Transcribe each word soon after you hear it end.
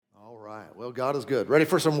Well, God is good. Ready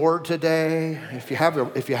for some word today? If you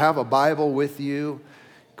have a Bible with you,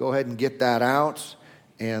 go ahead and get that out.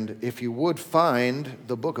 And if you would find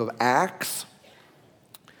the book of Acts,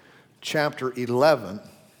 chapter 11,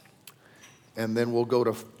 and then we'll go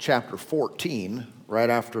to chapter 14 right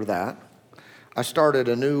after that. I started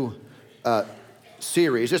a new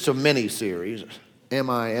series. It's a mini-series,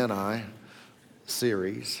 M-I-N-I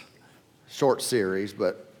series, short series,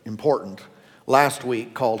 but important. Last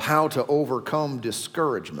week called How to Overcome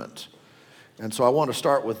Discouragement. And so I want to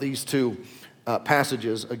start with these two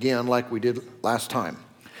passages again like we did last time.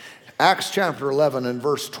 Acts chapter 11 and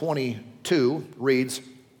verse 22 reads,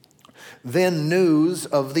 "Then news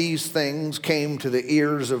of these things came to the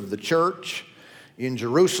ears of the church in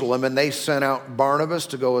Jerusalem, and they sent out Barnabas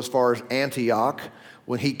to go as far as Antioch.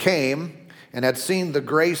 When he came and had seen the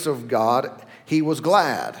grace of God, he was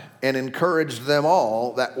glad and encouraged them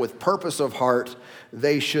all that with purpose of heart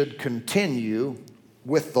they should continue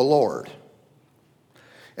with the Lord."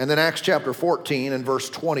 And then Acts chapter 14 and verse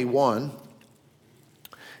 21,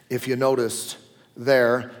 if you notice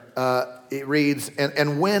there, it reads,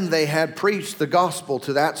 and when they had preached the gospel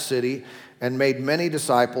to that city and made many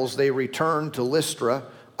disciples, they returned to Lystra,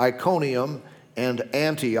 Iconium, and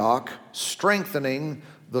Antioch, strengthening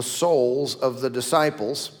the souls of the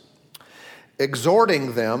disciples,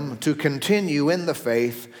 exhorting them to continue in the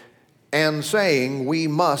faith, and saying, "We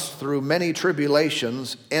must, through many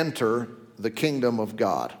tribulations, enter the kingdom of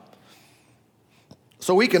God."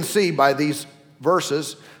 So we can see by these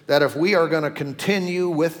verses that if we are going to continue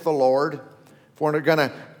with the Lord, if we're going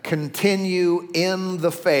to continue in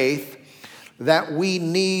the faith, that we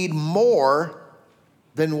need more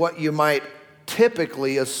than what you might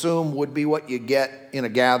typically assume would be what you get in a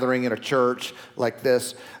gathering in a church like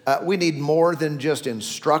this. We need more than just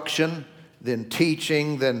instruction, than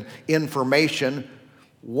teaching, than information.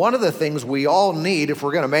 One of the things we all need if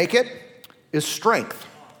we're going to make it is strength.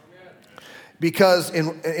 Because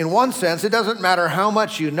in one sense, it doesn't matter how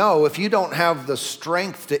much you know, if you don't have the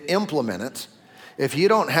strength to implement it, if you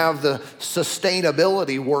don't have the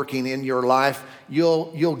sustainability working in your life,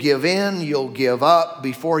 you'll give in, you'll give up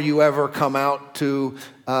before you ever come out to,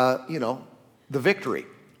 the victory,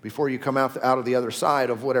 before you come out of the other side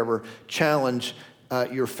of whatever challenge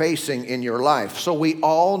you're facing in your life. So we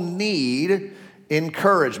all need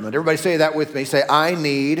encouragement. Everybody say that with me. Say, I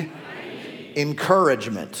need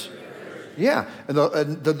encouragement. Yeah, and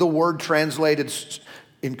the word translated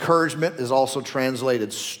encouragement is also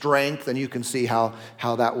translated strength, and you can see how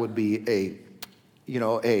that would be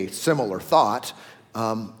a similar thought.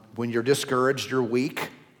 When you're discouraged, you're weak.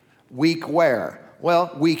 Weak where?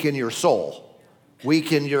 Well, weak in your soul.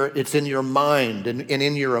 It's in your mind and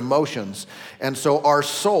in your emotions. And so our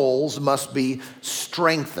souls must be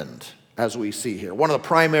strengthened, as we see here. One of the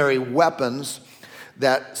primary weapons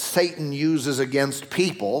that Satan uses against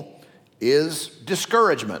people is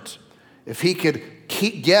discouragement. If he could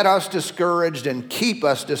get us discouraged and keep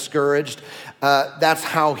us discouraged, that's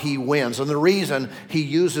how he wins. And the reason he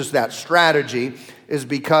uses that strategy is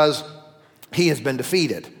because he has been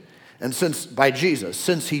defeated. And by Jesus,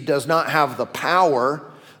 since he does not have the power,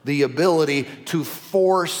 the ability to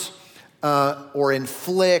force or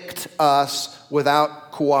inflict us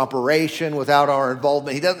without cooperation, without our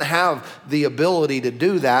involvement. He doesn't have the ability to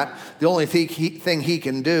do that. The only thing he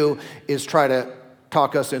can do is try to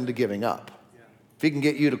talk us into giving up. If he can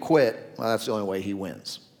get you to quit, well, that's the only way he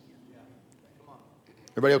wins.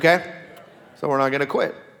 Everybody okay? So we're not going to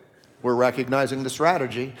quit. We're recognizing the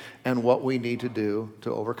strategy and what we need to do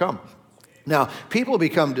to overcome. Now, people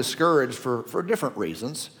become discouraged for different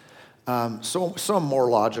reasons. Some more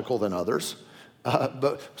logical than others.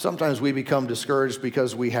 But sometimes we become discouraged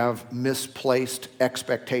because we have misplaced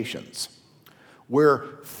expectations.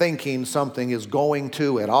 We're thinking something is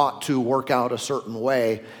it ought to work out a certain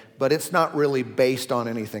way, but it's not really based on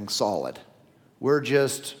anything solid. We're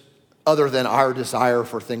just, other than our desire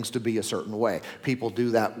for things to be a certain way. People do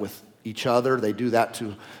that with each other. They do that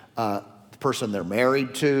to the person they're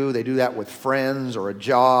married to. They do that with friends or a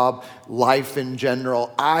job, life in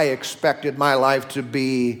general. I expected my life to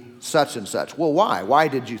be such and such. Well, why? Why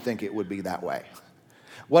did you think it would be that way?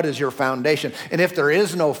 What is your foundation? And if there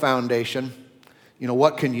is no foundation,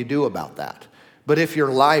 what can you do about that? But if your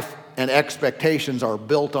life and expectations are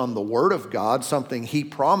built on the Word of God, something He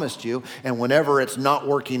promised you, and whenever it's not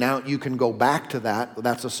working out, you can go back to that,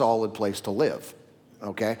 that's a solid place to live,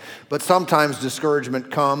 okay? But sometimes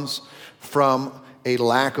discouragement comes from a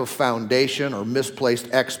lack of foundation or misplaced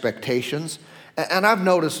expectations. And I've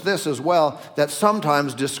noticed this as well, that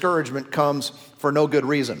sometimes discouragement comes for no good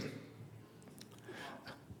reason.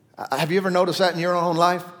 Have you ever noticed that in your own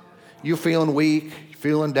life? You feeling weak,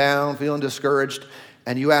 feeling down, feeling discouraged,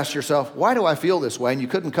 and you ask yourself, why do I feel this way? And you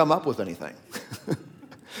couldn't come up with anything.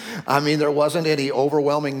 I mean, there wasn't any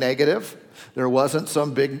overwhelming negative. There wasn't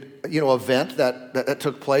some big, event that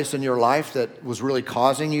took place in your life that was really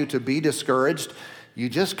causing you to be discouraged. You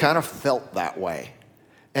just kind of felt that way.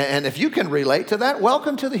 And if you can relate to that,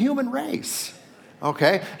 welcome to the human race.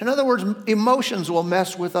 Okay? In other words, emotions will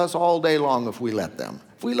mess with us all day long if we let them.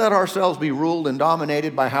 If we let ourselves be ruled and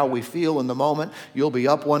dominated by how we feel in the moment, you'll be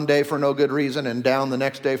up one day for no good reason and down the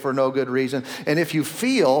next day for no good reason. And if you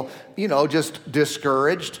feel, just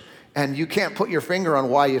discouraged and you can't put your finger on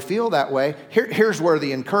why you feel that way, here's where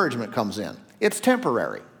the encouragement comes in. It's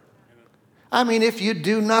temporary. I mean, if you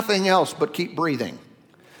do nothing else but keep breathing,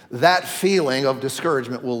 that feeling of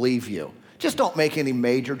discouragement will leave you. Just don't make any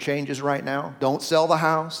major changes right now. Don't sell the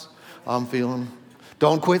house.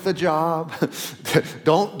 Don't quit the job.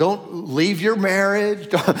 don't leave your marriage.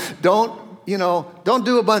 Don't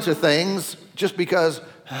do a bunch of things just because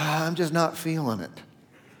I'm just not feeling it.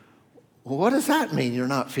 Well, what does that mean, you're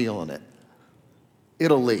not feeling it?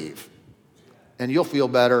 It'll leave. And you'll feel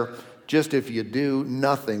better just if you do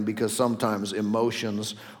nothing, because sometimes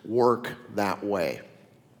emotions work that way.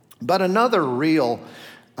 But another real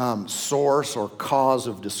source or cause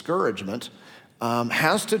of discouragement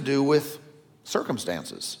has to do with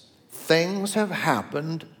circumstances. Things have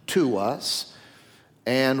happened to us,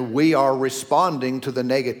 and we are responding to the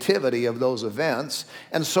negativity of those events.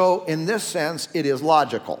 And so, in this sense, it is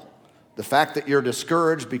logical. The fact that you're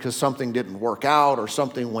discouraged because something didn't work out or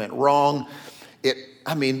something went wrong,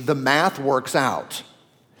 the math works out.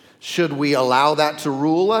 Should we allow that to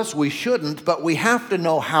rule us? We shouldn't, but we have to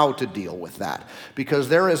know how to deal with that, because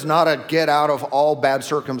there is not a get out of all bad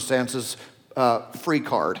circumstances free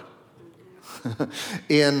card.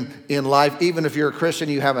 in life. Even if you're a Christian,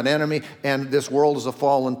 you have an enemy, and this world is a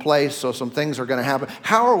fallen place, so some things are going to happen.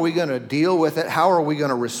 How are we going to deal with it? How are we going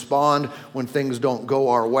to respond when things don't go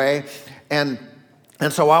our way? And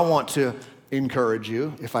so I want to encourage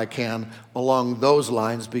you, if I can, along those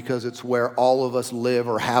lines, because it's where all of us live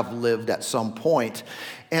or have lived at some point.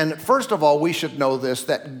 And first of all, we should know this,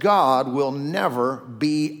 that God will never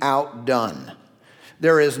be outdone.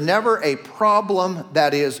 There is never a problem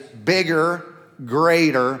that is bigger,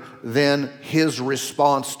 greater than his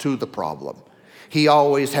response to the problem. He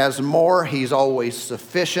always has more. He's always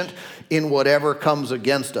sufficient in whatever comes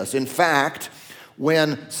against us. In fact,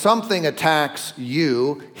 when something attacks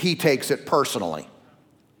you, he takes it personally.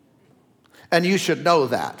 And you should know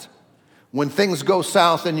that. When things go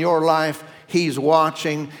south in your life, he's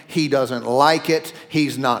watching. He doesn't like it.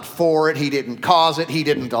 He's not for it. He didn't cause it. He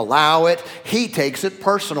didn't allow it. He takes it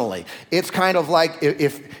personally. It's kind of like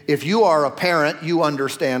if you are a parent, you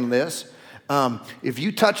understand this. If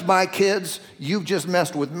you touch my kids, you've just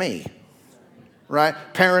messed with me. Right?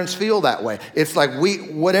 Parents feel that way. It's like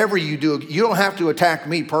whatever you do, you don't have to attack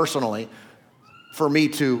me personally for me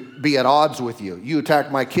to be at odds with you. You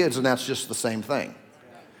attack my kids, and that's just the same thing.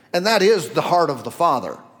 And that is the heart of the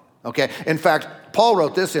Father. Okay. In fact, Paul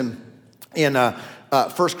wrote this in 1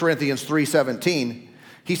 Corinthians 3:17.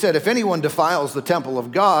 He said, if anyone defiles the temple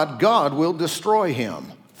of God, God will destroy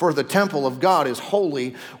him. For the temple of God is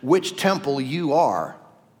holy, which temple you are.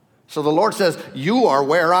 So the Lord says, you are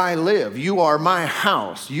where I live. You are my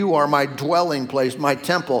house. You are my dwelling place, my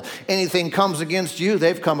temple. Anything comes against you,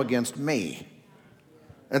 they've come against me.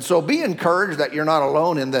 And so be encouraged that you're not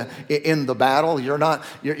alone in the battle. You're not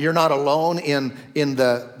alone in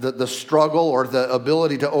the struggle or the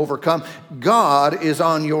ability to overcome. God is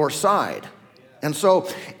on your side. And so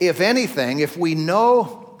if anything, if we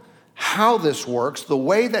know how this works, the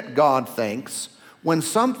way that God thinks, when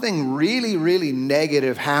something really, really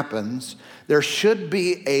negative happens, there should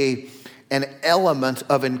be an element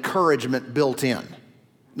of encouragement built in.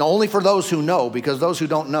 Now, only for those who know, because those who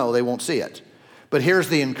don't know, they won't see it. But here's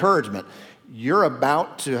the encouragement. You're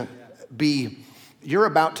about to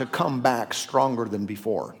come back stronger than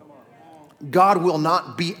before. God will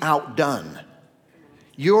not be outdone.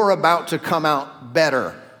 You're about to come out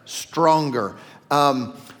better, stronger.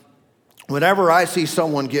 Whenever I see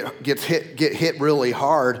someone get hit really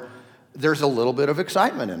hard, there's a little bit of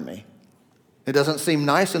excitement in me. It doesn't seem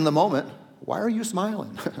nice in the moment. Why are you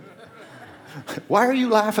smiling? Why are you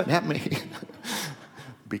laughing at me?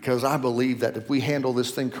 Because I believe that if we handle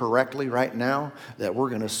this thing correctly right now, that we're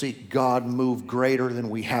going to see God move greater than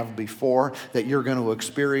we have before, that you're going to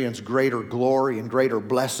experience greater glory and greater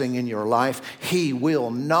blessing in your life. He will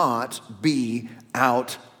not be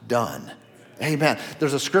outdone. Amen.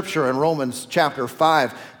 There's a scripture in Romans chapter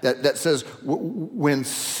 5 that says, when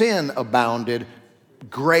sin abounded,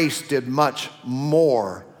 grace did much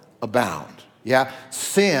more abound. Yeah,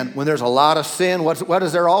 sin, when there's a lot of sin, what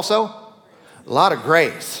is there also? A lot of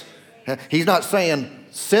grace. He's not saying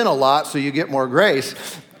sin a lot so you get more grace,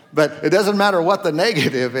 but it doesn't matter what the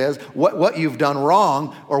negative is, what you've done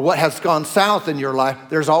wrong or what has gone south in your life,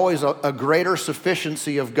 there's always a greater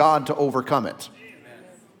sufficiency of God to overcome it.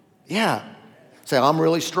 Yeah. Say, I'm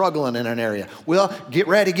really struggling in an area. Well, get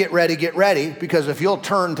ready, because if you'll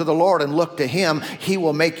turn to the Lord and look to Him, He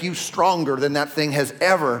will make you stronger than that thing has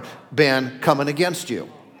ever been coming against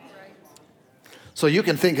you. So you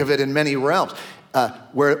can think of it in many realms.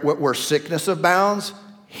 Where sickness abounds,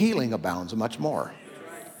 healing abounds much more.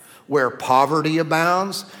 Where poverty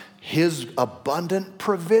abounds, His abundant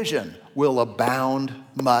provision will abound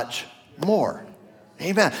much more.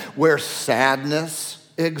 Amen. Where sadness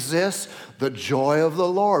exists, the joy of the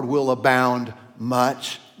Lord will abound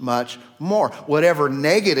much, much more. Whatever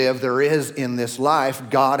negative there is in this life,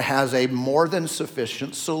 God has a more than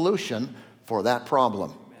sufficient solution for that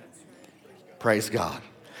problem. Praise God.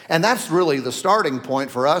 And that's really the starting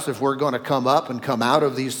point for us if we're going to come up and come out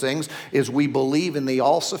of these things, is we believe in the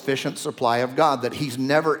all-sufficient supply of God, that He's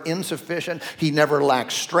never insufficient. He never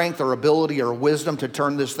lacks strength or ability or wisdom to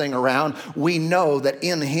turn this thing around. We know that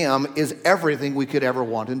in Him is everything we could ever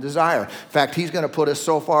want and desire. In fact, He's going to put us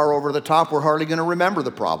so far over the top, we're hardly going to remember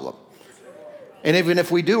the problem. And even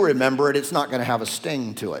if we do remember it, it's not going to have a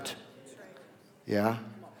sting to it. Yeah?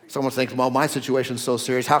 Someone thinks, well, my situation's so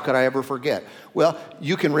serious, how could I ever forget? Well,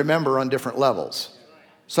 you can remember on different levels.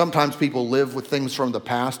 Sometimes people live with things from the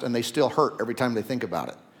past and they still hurt every time they think about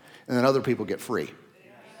it. And then other people get free.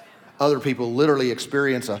 Other people literally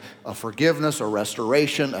experience a forgiveness, a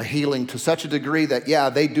restoration, a healing to such a degree that, yeah,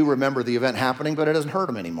 they do remember the event happening, but it doesn't hurt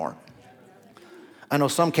them anymore. I know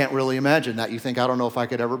some can't really imagine that. You think, I don't know if I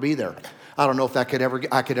could ever be there. I don't know if I could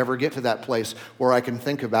ever get to that place where I can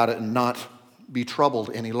think about it and not be troubled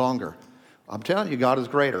any longer. I'm telling you, God is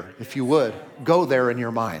greater. If you would, go there in your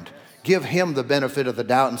mind. Give Him the benefit of the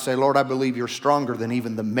doubt and say, Lord, I believe You're stronger than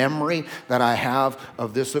even the memory that I have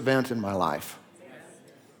of this event in my life.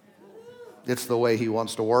 It's the way He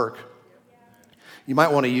wants to work. You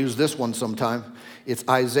might want to use this one sometime. It's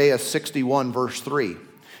Isaiah 61, verse 3.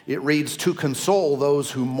 It reads, to console those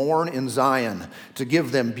who mourn in Zion, to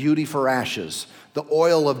give them beauty for ashes, the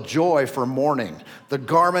oil of joy for mourning, the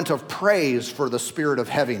garment of praise for the spirit of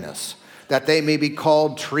heaviness, that they may be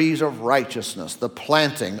called trees of righteousness, the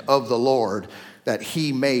planting of the Lord, that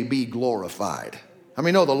He may be glorified. I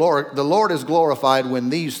mean, no, the Lord is glorified when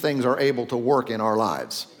these things are able to work in our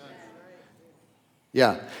lives.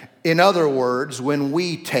 Yeah. In other words, when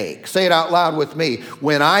we take, say it out loud with me,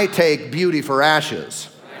 when I take beauty for ashes,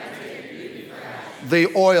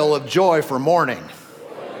 the oil of joy for mourning,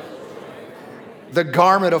 the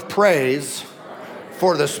garment of praise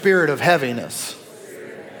for the spirit of heaviness,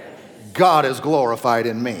 God is glorified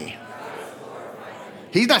in me.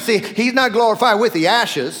 He's not glorified with the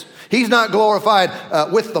ashes. He's not glorified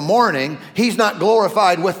with the mourning. He's not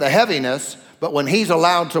glorified with the heaviness. But when He's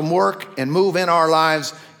allowed to work and move in our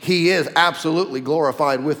lives, He is absolutely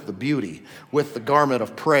glorified with the beauty, with the garment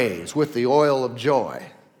of praise, with the oil of joy.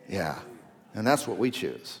 Yeah. And that's what we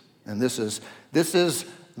choose. And this is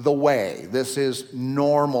the way. This is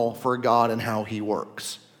normal for God and how He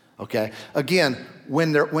works. Okay? Again,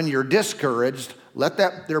 when you're discouraged, let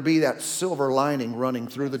there be that silver lining running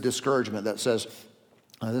through the discouragement that says,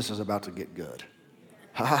 oh, this is about to get good.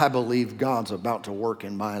 I believe God's about to work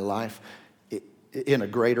in my life in a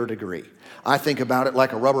greater degree. I think about it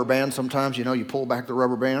like a rubber band sometimes. You know, you pull back the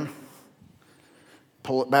rubber band,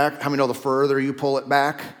 pull it back. How many know the further you pull it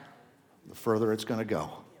back, the further it's going to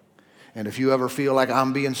go? And if you ever feel like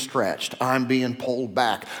I'm being stretched, I'm being pulled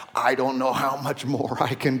back, I don't know how much more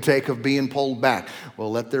I can take of being pulled back.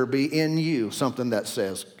 Well, let there be in you something that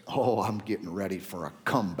says, oh, I'm getting ready for a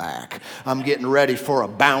comeback. I'm getting ready for a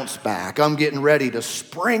bounce back. I'm getting ready to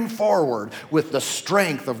spring forward with the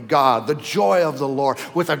strength of God, the joy of the Lord,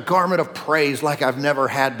 with a garment of praise like I've never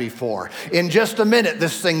had before. In just a minute,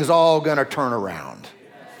 this thing's all going to turn around.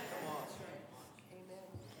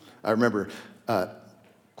 I remember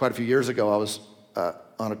quite a few years ago, I was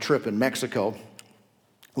on a trip in Mexico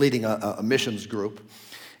leading a missions group.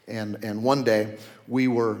 And one day we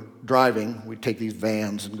were driving. We'd take these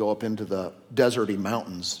vans and go up into the deserty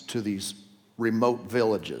mountains to these remote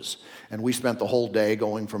villages. And we spent the whole day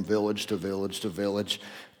going from village to village to village,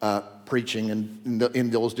 preaching in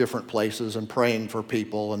those different places and praying for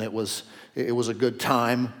people. And it was a good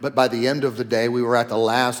time. But by the end of the day, we were at the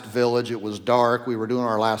last village. It was dark. We were doing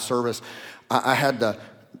our last service. I had the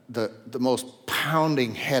most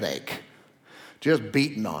pounding headache just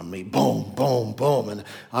beating on me, boom, boom, boom. And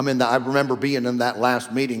I remember being in that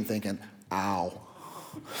last meeting thinking, ow.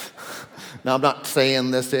 Now, I'm not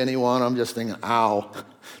saying this to anyone. I'm just thinking, ow,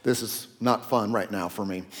 this is not fun right now for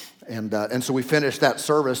me. And so we finished that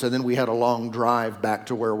service, and then we had a long drive back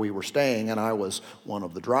to where we were staying, and I was one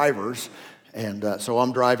of the drivers. And so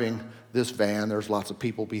I'm driving this van. There's lots of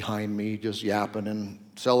people behind me just yapping and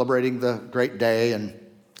celebrating the great day. And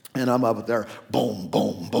I'm up there, boom,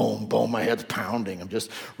 boom, boom, boom. My head's pounding. I'm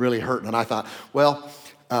just really hurting. And I thought, well,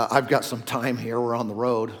 I've got some time here. We're on the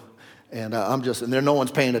road. And no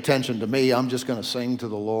one's paying attention to me. I'm just going to sing to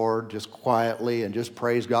the Lord just quietly and just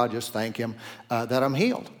praise God, just thank Him that I'm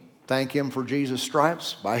healed. Thank Him for Jesus'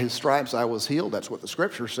 stripes. By His stripes I was healed. That's what the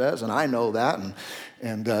Scripture says, and I know that.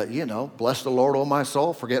 And bless the Lord, O my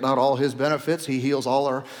soul. Forget not all His benefits. He heals all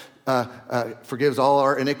our forgives all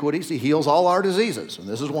our iniquities. He heals all our diseases, and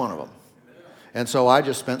this is one of them. And so I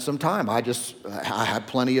just spent some time. I had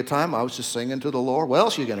plenty of time. I was just singing to the Lord. What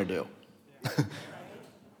else are you going to do?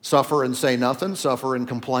 Suffer and say nothing, suffer and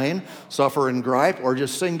complain, suffer and gripe, or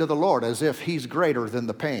just sing to the Lord as if He's greater than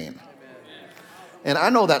the pain. And I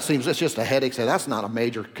know that seems, it's just a headache. Say, that's not a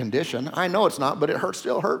major condition. I know it's not, but it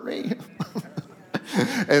still hurt me.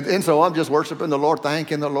 And so I'm just worshiping the Lord,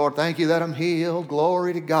 thanking the Lord. Thank you that I'm healed.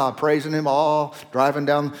 Glory to God. Praising Him all. Driving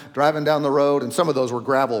down the road. And some of those were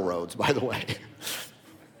gravel roads, by the way.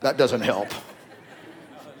 That doesn't help.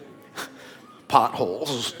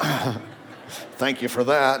 Potholes. Thank you for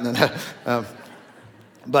that.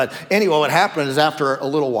 But anyway, what happened is after a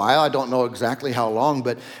little while, I don't know exactly how long,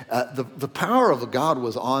 but the power of God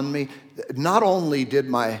was on me. Not only did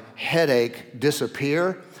my headache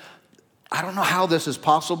disappear, I don't know how this is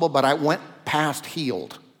possible, but I went past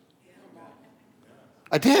healed.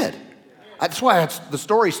 I did. That's why the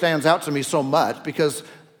story stands out to me so much, because,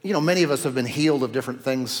 many of us have been healed of different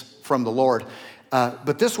things from the Lord.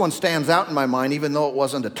 But this one stands out in my mind, even though it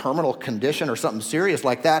wasn't a terminal condition or something serious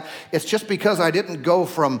like that. It's just because I didn't go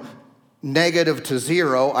from negative to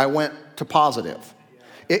zero, I went to positive.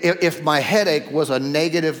 If my headache was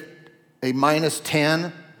a minus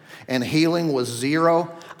 10, and healing was 0,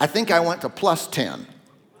 I think I went to plus 10.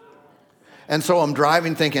 And so I'm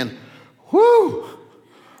driving thinking, whoo,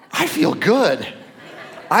 I feel good.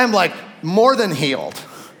 I'm like more than healed.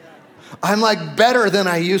 I'm like better than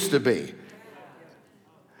I used to be.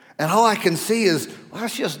 And all I can see is, well,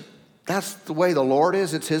 that's the way the Lord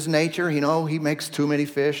is. It's His nature. He makes too many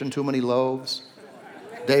fish and too many loaves.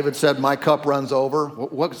 David said, my cup runs over.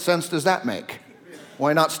 What sense does that make?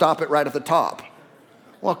 Why not stop it right at the top?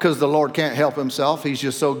 Well, because the Lord can't help Himself. He's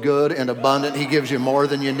just so good and abundant. He gives you more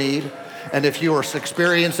than you need. And if you are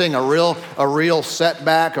experiencing a real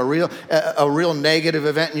setback, a real negative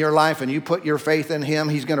event in your life, and you put your faith in Him,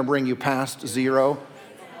 He's going to bring you past 0.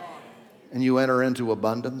 And you enter into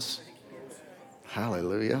abundance.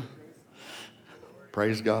 Hallelujah.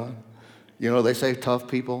 Praise God. They say tough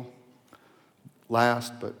people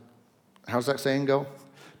last, but how's that saying go?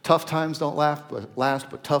 Tough times don't last,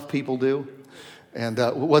 but tough people do. And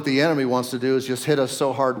what the enemy wants to do is just hit us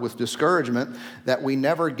so hard with discouragement that we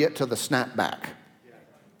never get to the snapback.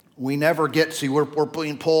 We never get, we're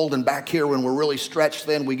being pulled, and back here when we're really stretched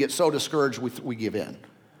thin, we get so discouraged we give in.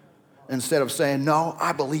 Instead of saying, no,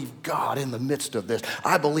 I believe God in the midst of this.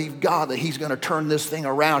 I believe God that He's going to turn this thing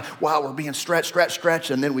around while we're being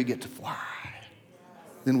stretched, and then we get to fly.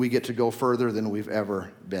 Then we get to go further than we've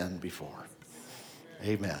ever been before.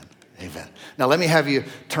 Amen. Amen. Now let me have you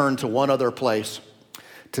turn to one other place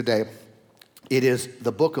today. It is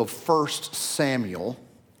the book of 1 Samuel.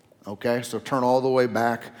 Okay, so turn all the way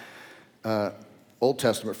back, Old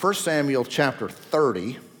Testament. 1 Samuel chapter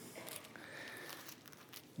 30.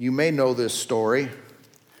 You may know this story.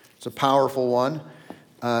 It's a powerful one.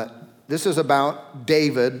 This is about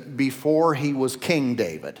David before he was King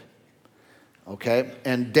David. Okay?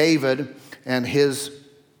 And David and his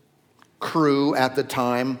crew at the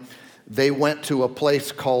time, they went to a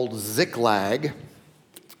place called Ziklag.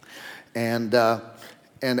 And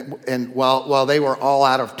while they were all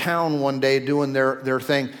out of town one day doing their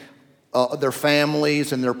thing, their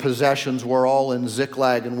families and their possessions were all in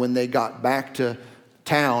Ziklag. And when they got back to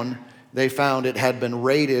town, they found it had been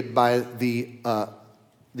raided by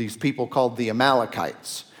these people called the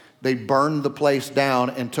Amalekites. They burned the place down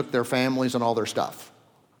and took their families and all their stuff.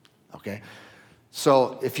 Okay?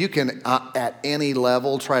 So if you can, at any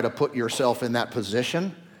level, try to put yourself in that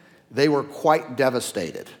position, they were quite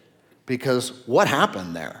devastated. Because what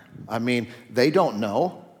happened there? I mean, they don't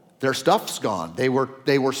know. Their stuff's gone. They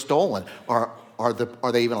were stolen. Are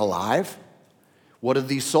they even alive? What did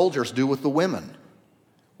these soldiers do with the women?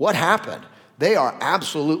 What happened? They are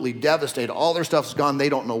absolutely devastated. All their stuff's gone. They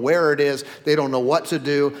don't know where it is. They don't know what to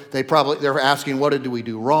do. They're asking, what did we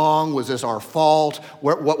do wrong? Was this our fault?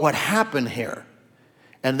 What happened here?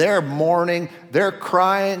 And they're mourning. They're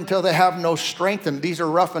crying till they have no strength. And these are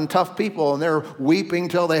rough and tough people, and they're weeping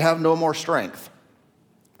till they have no more strength.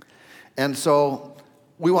 And so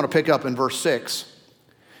we want to pick up in verse 6.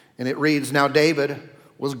 And it reads, "Now David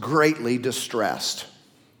was greatly distressed."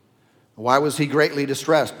 Why was he greatly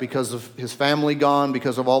distressed? Because of his family gone?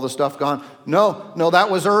 Because of all the stuff gone? No,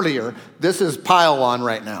 that was earlier. This is pile on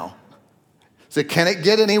right now. So can it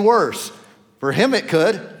get any worse? For him it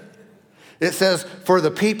could. It says, "For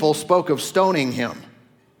the people spoke of stoning him."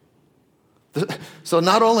 So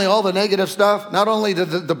not only all the negative stuff, not only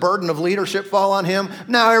did the burden of leadership fall on him,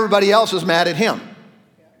 now everybody else is mad at him.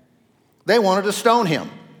 They wanted to stone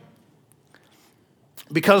him.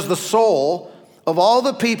 Because the soul of all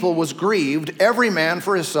the people was grieved, every man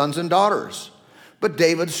for his sons and daughters. But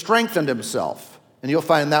David strengthened himself. And you'll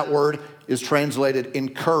find that word is translated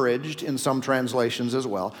encouraged in some translations as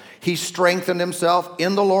well. He strengthened himself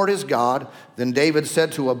in the Lord his God. Then David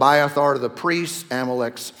said to Abiathar the priest,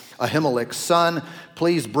 Ahimelech's son,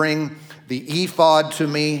 "Please bring the ephod to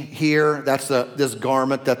me here." That's this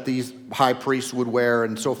garment that these high priests would wear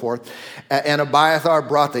and so forth. And Abiathar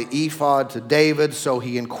brought the ephod to David. So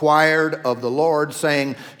he inquired of the Lord,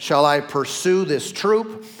 saying, "Shall I pursue this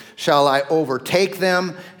troop? Shall I overtake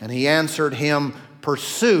them?" And he answered him,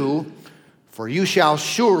 "Pursue, for you shall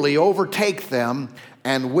surely overtake them,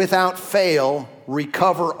 and without fail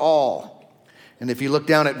recover all." And if you look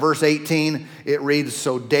down at verse 18, it reads,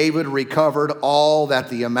 "So David recovered all that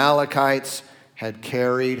the Amalekites had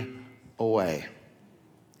carried away."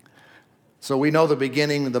 So we know the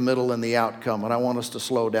beginning, the middle, and the outcome. And I want us to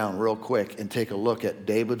slow down real quick and take a look at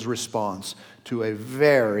David's response to a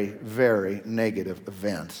very, very negative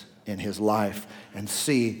event in his life and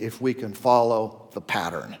see if we can follow the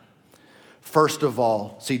pattern. First of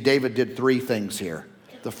all, see, David did three things here.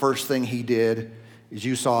 The first thing he did, as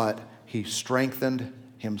you saw it, he strengthened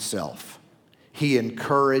himself. He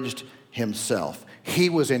encouraged himself. He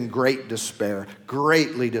was in great despair,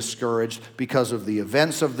 greatly discouraged because of the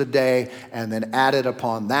events of the day, and then added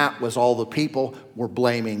upon that was all the people were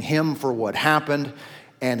blaming him for what happened.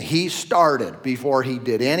 And he started, before he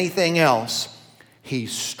did anything else, he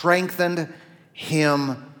strengthened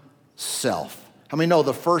himself. How many know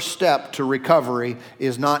the first step to recovery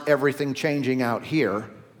is not everything changing out here?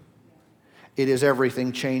 It is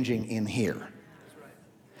everything changing in here.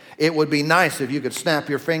 It would be nice if you could snap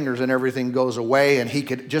your fingers and everything goes away and he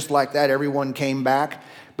could, just like that, everyone came back.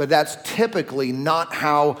 But that's typically not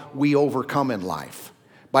how we overcome in life.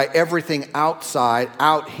 By everything outside,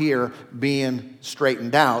 out here, being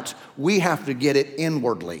straightened out, we have to get it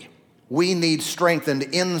inwardly. We need strengthened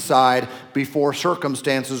inside before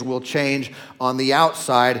circumstances will change on the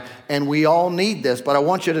outside. And we all need this. But I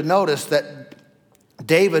want you to notice that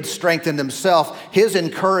David strengthened himself. His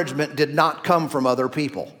encouragement did not come from other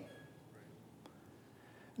people.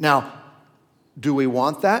 Now, do we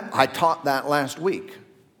want that? I taught that last week.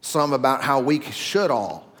 Some about how we should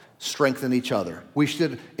all strengthen each other. We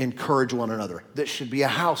should encourage one another. This should be a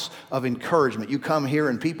house of encouragement. You come here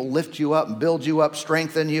and people lift you up and build you up,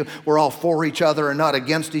 strengthen you. We're all for each other and not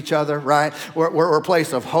against each other, right? We're a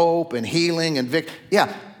place of hope and healing and victory.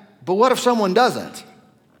 Yeah, but what if someone doesn't?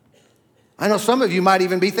 I know some of you might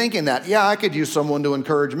even be thinking that. Yeah, I could use someone to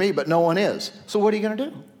encourage me, but no one is. So what are you going to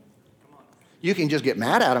do? You can just get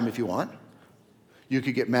mad at them if you want. You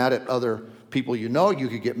could get mad at other people you know. You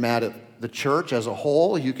could get mad at the church as a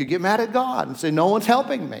whole. You could get mad at God and say, no one's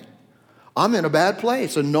helping me. I'm in a bad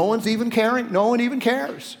place and no one's even caring. No one even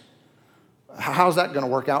cares. How's that going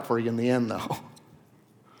to work out for you in the end, though?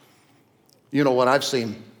 You know what I've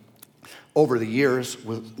seen over the years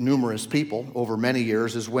with numerous people over many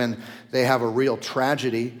years is when they have a real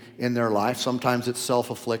tragedy in their life. Sometimes it's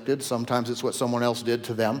self-afflicted. Sometimes it's what someone else did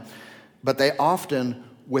to them. But they often,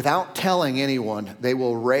 without telling anyone, they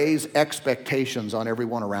will raise expectations on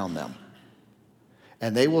everyone around them.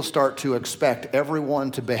 And they will start to expect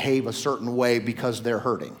everyone to behave a certain way because they're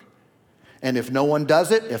hurting. And if no one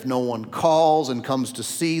does it, if no one calls and comes to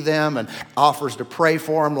see them and offers to pray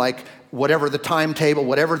for them, like whatever the timetable,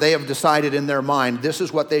 whatever they have decided in their mind, this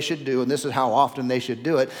is what they should do and this is how often they should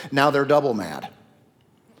do it, now they're double mad.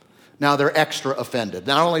 Now they're extra offended.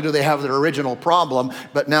 Not only do they have their original problem,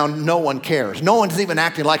 but now no one cares. No one's even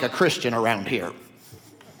acting like a Christian around here.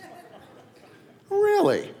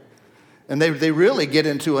 Really? And they really get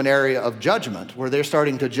into an area of judgment where they're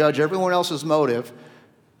starting to judge everyone else's motive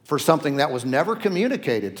for something that was never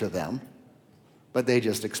communicated to them, but they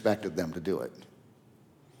just expected them to do it.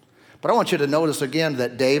 But I want you to notice again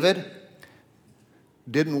that David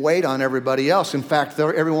didn't wait on everybody else. In fact,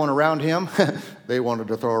 everyone around him, they wanted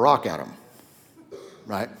to throw a rock at him,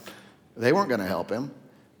 right? They weren't going to help him.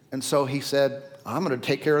 And so he said, I'm going to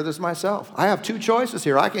take care of this myself. I have two choices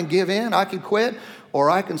here. I can give in, I can quit, or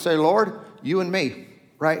I can say, Lord, you and me,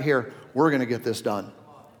 right here, we're going to get this done.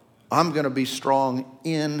 I'm going to be strong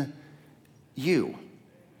in you.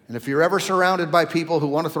 And if you're ever surrounded by people who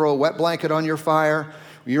want to throw a wet blanket on your fire,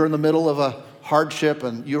 you're in the middle of a hardship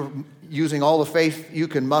and you're using all the faith you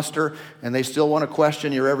can muster, and they still want to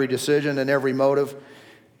question your every decision and every motive,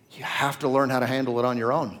 you have to learn how to handle it on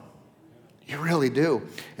your own. You really do.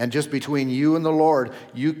 And just between you and the Lord,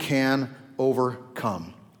 you can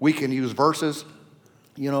overcome. We can use verses,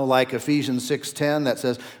 like Ephesians 6:10 that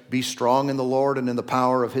says, be strong in the Lord and in the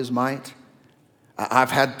power of his might.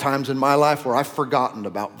 I've had times in my life where I've forgotten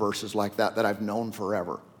about verses like that I've known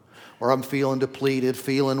forever, where I'm feeling depleted,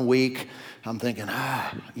 feeling weak. I'm thinking,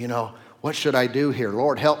 what should I do here?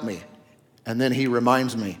 Lord, help me. And then he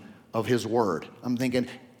reminds me of his word. I'm thinking,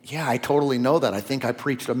 yeah, I totally know that. I think I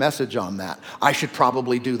preached a message on that. I should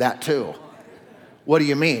probably do that too. What do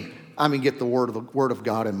you mean? Get the word of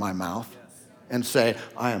God in my mouth and say,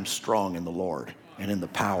 I am strong in the Lord and in the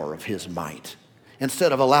power of his might.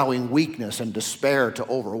 Instead of allowing weakness and despair to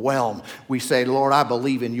overwhelm, we say, Lord, I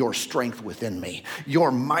believe in your strength within me.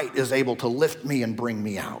 Your might is able to lift me and bring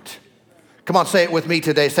me out. Come on, say it with me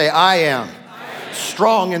today. Say, I am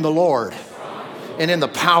strong in the Lord and in the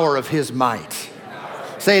power of his might.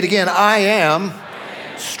 Say it again. I am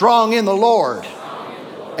strong in the Lord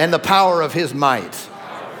and the power of his might.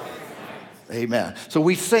 Amen. So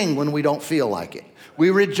we sing when we don't feel like it. We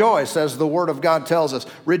rejoice, as the word of God tells us.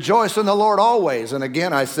 Rejoice in the Lord always. And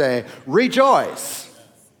again, I say, rejoice.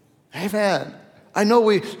 Amen. I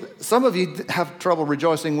know some of you have trouble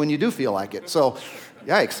rejoicing when you do feel like it. So,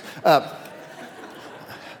 yikes. But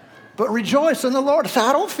rejoice in the Lord. Say,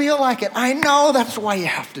 I don't feel like it. I know that's why you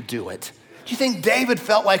have to do it. Do you think David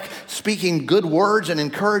felt like speaking good words and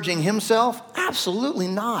encouraging himself? Absolutely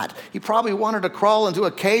not. He probably wanted to crawl into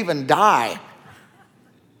a cave and die.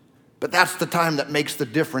 But that's the time that makes the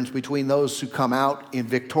difference between those who come out in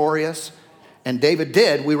victorious. And David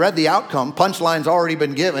did. We read the outcome. Punchline's already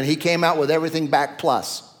been given. He came out with everything back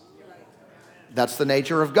plus. That's the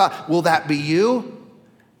nature of God. Will that be you?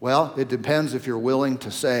 Well, it depends if you're willing to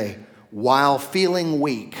say, while feeling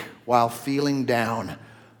weak, while feeling down,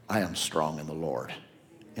 I am strong in the Lord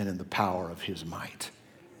and in the power of his might.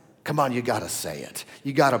 Come on, you got to say it.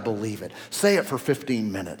 You got to believe it. Say it for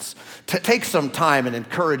 15 minutes. Take some time and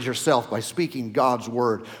encourage yourself by speaking God's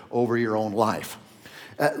word over your own life.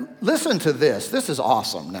 Listen to this. This is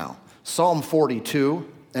awesome now. Psalm 42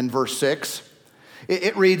 and verse 6.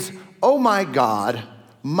 It reads, oh my God,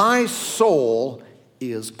 my soul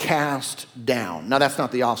is cast down. Now that's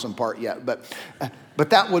not the awesome part yet, but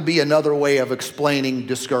that would be another way of explaining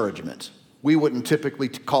discouragement. We wouldn't typically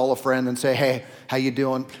call a friend and say, hey, how you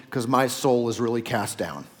doing? Because my soul is really cast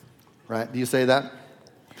down, right? Do you say that?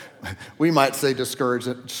 We might say discouraged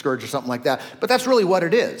or something like that, but that's really what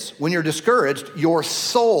it is. When you're discouraged, your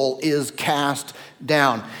soul is cast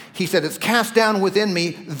down. He said, it's cast down within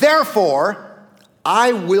me, therefore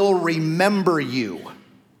I will remember you.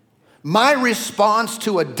 My response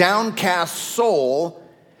to a downcast soul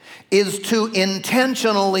is to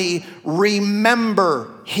intentionally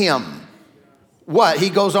remember him. What? He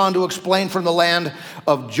goes on to explain from the land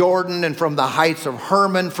of Jordan and from the heights of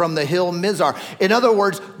Hermon, from the hill Mizar. In other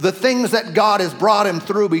words, the things that God has brought him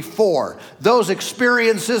through before, those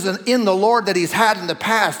experiences in the Lord that he's had in the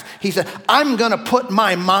past, he said, I'm going to put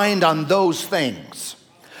my mind on those things.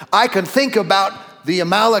 I can think about the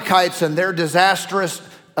Amalekites and their disastrous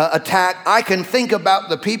attack. I can think about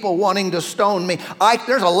the people wanting to stone me.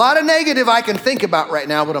 There's a lot of negative I can think about right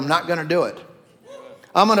now, but I'm not going to do it.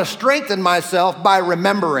 I'm going to strengthen myself by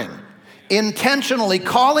remembering, intentionally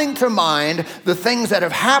calling to mind the things that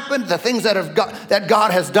have happened, the things that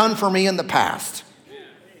God has done for me in the past.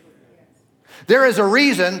 There is a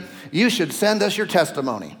reason you should send us your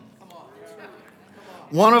testimony.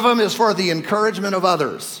 One of them is for the encouragement of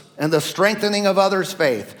others and the strengthening of others'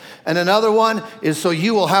 faith. And another one is so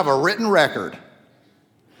you will have a written record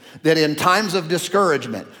that in times of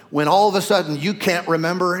discouragement, when all of a sudden you can't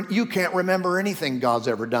remember anything God's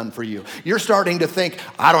ever done for you. You're starting to think,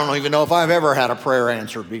 I don't even know if I've ever had a prayer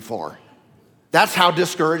answered before. That's how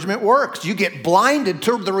discouragement works. You get blinded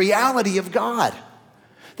to the reality of God.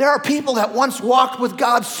 There are people that once walked with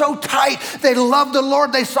God so tight, they loved the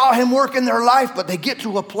Lord, they saw him work in their life, but they get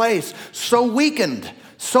to a place so weakened,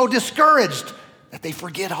 so discouraged, that they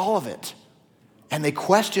forget all of it. And they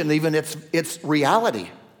question even its reality.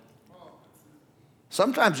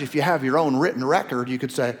 Sometimes if you have your own written record, you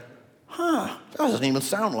could say, that doesn't even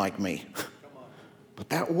sound like me. But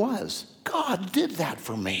that was. God did that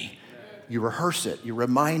for me. You rehearse it, you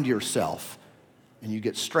remind yourself, and you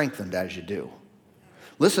get strengthened as you do.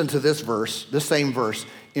 Listen to this verse, this same verse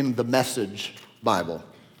in the Message Bible.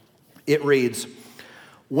 It reads,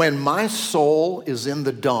 when my soul is in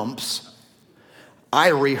the dumps, I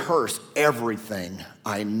rehearse everything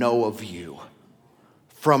I know of you.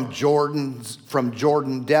 From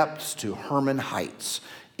Jordan depths to Hermon heights,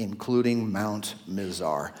 including Mount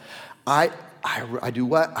Mizar. I do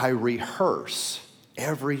what? I rehearse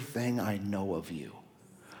everything I know of you.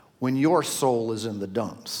 When your soul is in the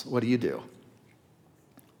dumps, what do?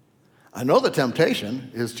 I know the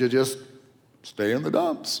temptation is to just stay in the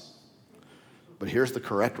dumps. But here's the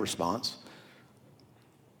correct response.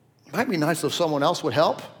 It might be nice if someone else would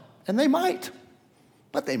help, and they might,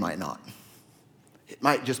 but they might not. It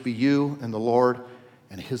might just be you and the Lord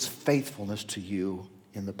and his faithfulness to you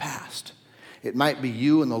in the past. It might be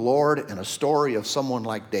you and the Lord and a story of someone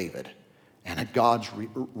like David and God's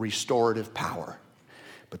restorative power.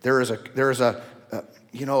 But there is a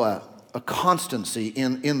constancy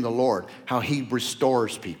in the Lord, how he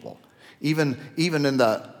restores people. Even in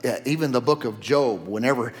the book of Job,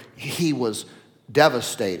 whenever he was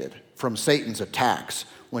devastated from Satan's attacks,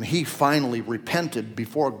 when he finally repented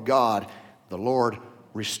before God, the Lord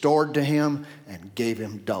restored to him and gave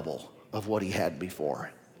him double of what he had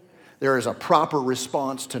before. There is a proper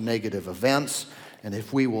response to negative events, and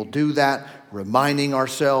if we will do that, reminding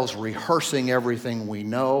ourselves, rehearsing everything we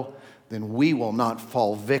know, then we will not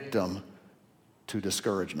fall victim to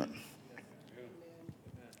discouragement.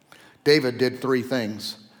 David did 3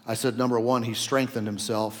 things. I said, number 1, he strengthened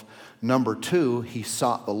himself. Number 2, he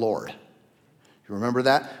sought the Lord. You remember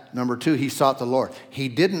that? Number 2, he sought the Lord. He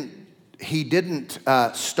didn't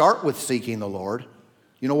start with seeking the Lord.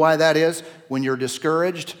 You know why that is? When you're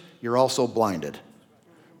discouraged, you're also blinded.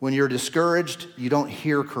 When you're discouraged, you don't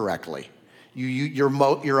hear correctly.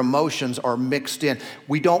 Your emotions are mixed in.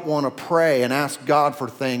 We don't want to pray and ask God for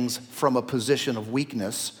things from a position of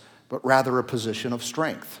weakness, but rather a position of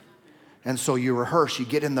strength. And so you rehearse, you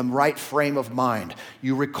get in the right frame of mind.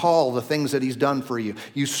 You recall the things that he's done for you.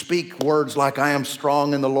 You speak words like, I am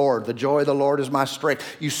strong in the Lord. The joy of the Lord is my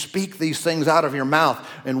strength. You speak these things out of your mouth.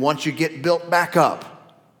 And once you get built back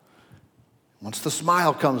up, once the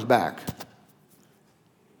smile comes back,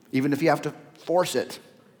 even if you have to force it,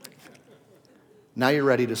 now you're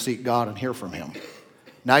ready to seek God and hear from him.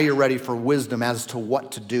 Now you're ready for wisdom as to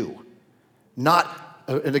what to do. Not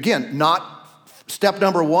step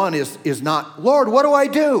number 1 is not, Lord, what do I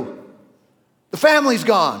do? The family's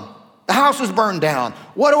gone. The house is burned down.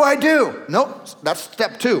 What do I do? Nope, that's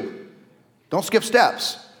step 2. Don't skip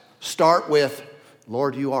steps. Start with,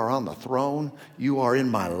 Lord, you are on the throne. You are in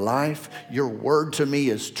my life. Your word to me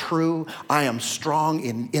is true. I am strong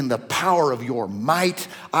in the power of your might.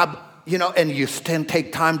 And you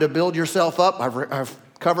take time to build yourself up. I've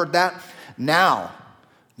covered that. Now,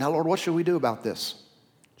 Lord, what should we do about this?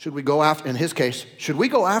 Should we go after, in his case, should we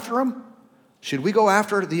go after him? Should we go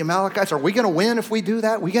after the Amalekites? Are we going to win if we do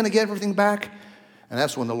that? Are we going to get everything back? And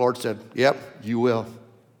that's when the Lord said, yep, you will.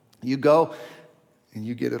 You go and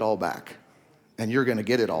you get it all back. And you're going to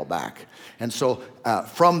get it all back. And so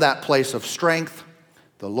from that place of strength,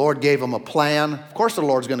 the Lord gave him a plan. Of course, the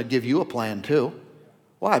Lord's going to give you a plan too.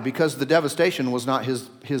 Why? Because the devastation was not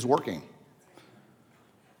his working.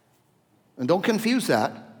 And don't confuse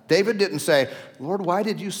that. David didn't say, Lord, why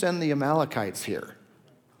did you send the Amalekites here?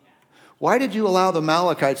 Why did you allow the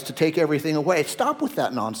Amalekites to take everything away? Stop with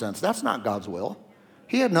that nonsense. That's not God's will.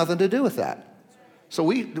 He had nothing to do with that. So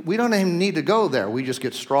we don't even need to go there. We just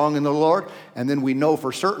get strong in the Lord, and then we know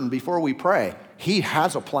for certain before we pray, he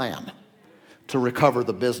has a plan to recover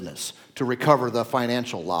the business, to recover the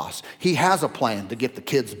financial loss. He has a plan to get the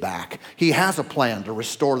kids back. He has a plan to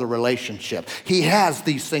restore the relationship. He has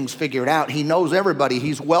these things figured out. He knows everybody.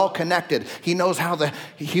 He's well connected. He knows how the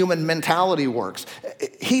human mentality works.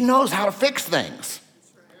 He knows how to fix things.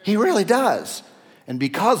 He really does. And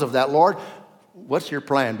because of that, Lord, what's your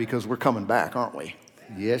plan? Because we're coming back, aren't we?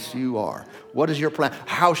 Yes, you are. What is your plan?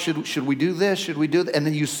 How should we do this? Should we do that? And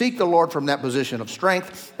then you seek the Lord from that position of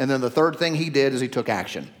strength. And then the third thing he did is he took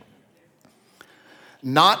action.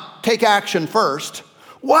 Not take action first.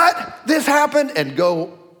 What? This happened? And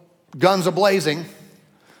go guns a-blazing.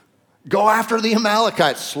 Go after the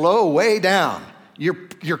Amalekites. Slow way down.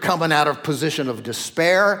 You're coming out of position of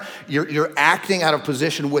despair. You're acting out of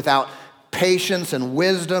position without patience and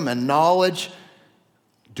wisdom and knowledge.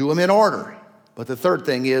 Do them in order. But the third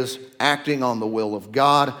thing is acting on the will of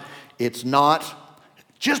God. It's not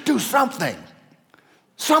just do something.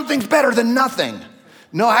 Something's better than nothing.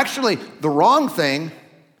 No, actually, the wrong thing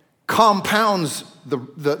compounds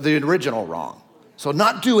the original wrong. So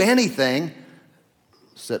not do anything,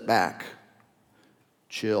 sit back,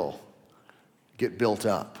 chill, get built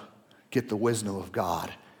up, get the wisdom of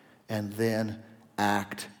God, and then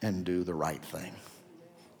act and do the right thing.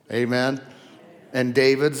 Amen? And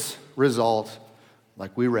David's result,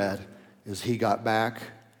 like we read, is he got back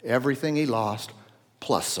everything he lost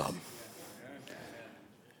plus some.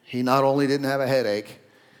 He not only didn't have a headache,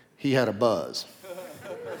 he had a buzz.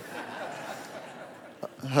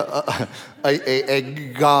 a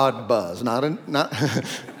God buzz, not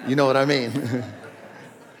you know what I mean.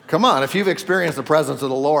 Come on, if you've experienced the presence of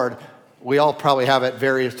the Lord, we all probably have it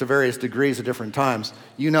to various degrees at different times.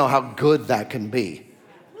 You know how good that can be.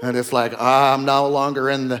 And it's like, I'm no longer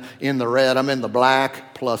in the red, I'm in the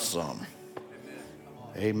black plus some.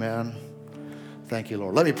 Amen. Thank you,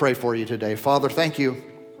 Lord. Let me pray for you today. Father, thank you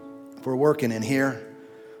for working in here,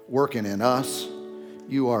 working in us.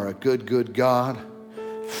 You are a good, good God,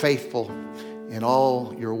 faithful in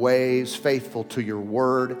all your ways, faithful to your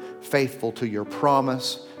word, faithful to your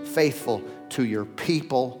promise, faithful to your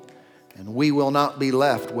people, and we will not be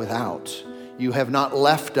left without. You have not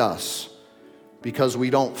left us because we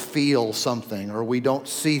don't feel something or we don't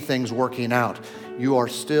see things working out. You are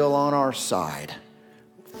still on our side,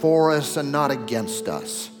 for us and not against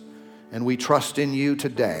us. And we trust in you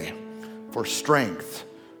today for strength,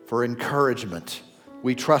 for encouragement.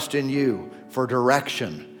 We trust in you for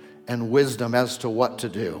direction and wisdom as to what to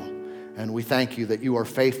do. And we thank you that you are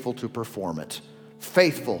faithful to perform it,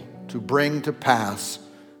 faithful to bring to pass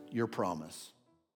your promise.